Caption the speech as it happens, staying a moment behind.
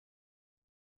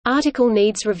Article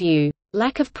needs review.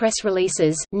 Lack of press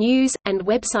releases, news, and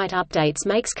website updates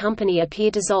makes company appear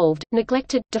dissolved,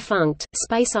 neglected, defunct.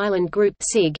 Space Island Group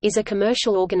 (SIG) is a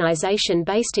commercial organization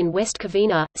based in West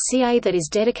Covina, CA that is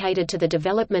dedicated to the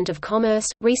development of commerce,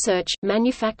 research,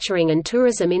 manufacturing and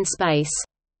tourism in space.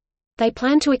 They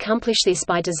plan to accomplish this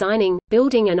by designing,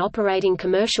 building and operating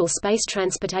commercial space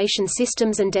transportation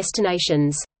systems and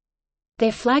destinations.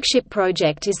 Their flagship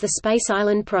project is the Space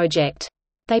Island project.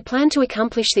 They plan to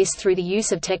accomplish this through the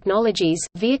use of technologies,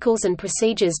 vehicles and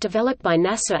procedures developed by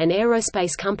NASA and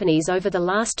aerospace companies over the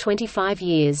last 25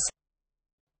 years.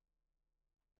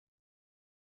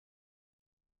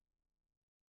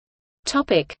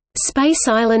 Space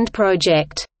Island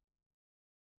project.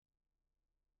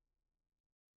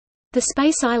 The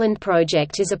Space Island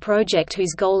project is a project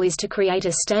whose goal is to create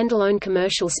a standalone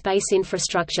commercial space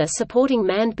infrastructure supporting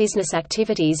manned business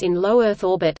activities in low Earth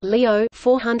orbit (LEO)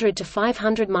 400 to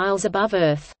 500 miles above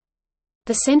Earth.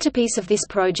 The centerpiece of this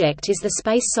project is the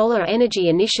Space Solar Energy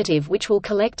Initiative, which will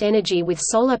collect energy with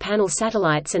solar panel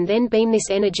satellites and then beam this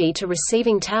energy to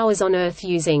receiving towers on Earth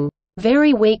using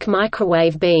very weak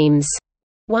microwave beams.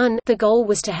 The goal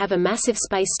was to have a massive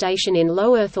space station in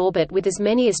low Earth orbit with as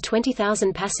many as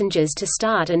 20,000 passengers to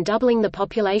start and doubling the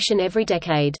population every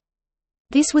decade.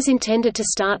 This was intended to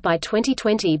start by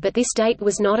 2020, but this date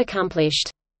was not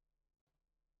accomplished.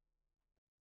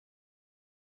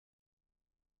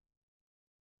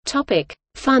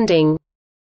 Funding.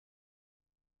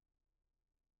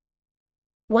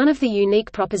 One of the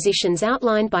unique propositions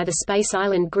outlined by the Space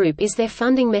Island Group is their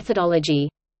funding methodology.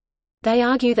 They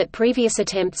argue that previous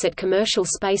attempts at commercial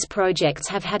space projects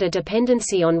have had a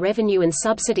dependency on revenue and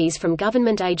subsidies from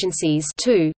government agencies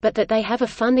too, but that they have a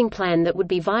funding plan that would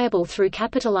be viable through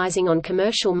capitalizing on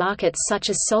commercial markets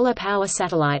such as solar power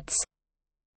satellites.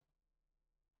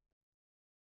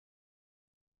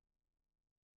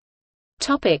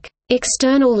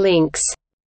 External links.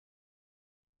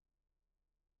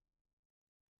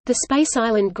 The Space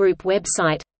Island Group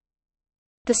website.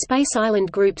 The Space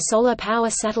Island Group Solar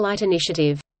Power Satellite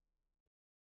Initiative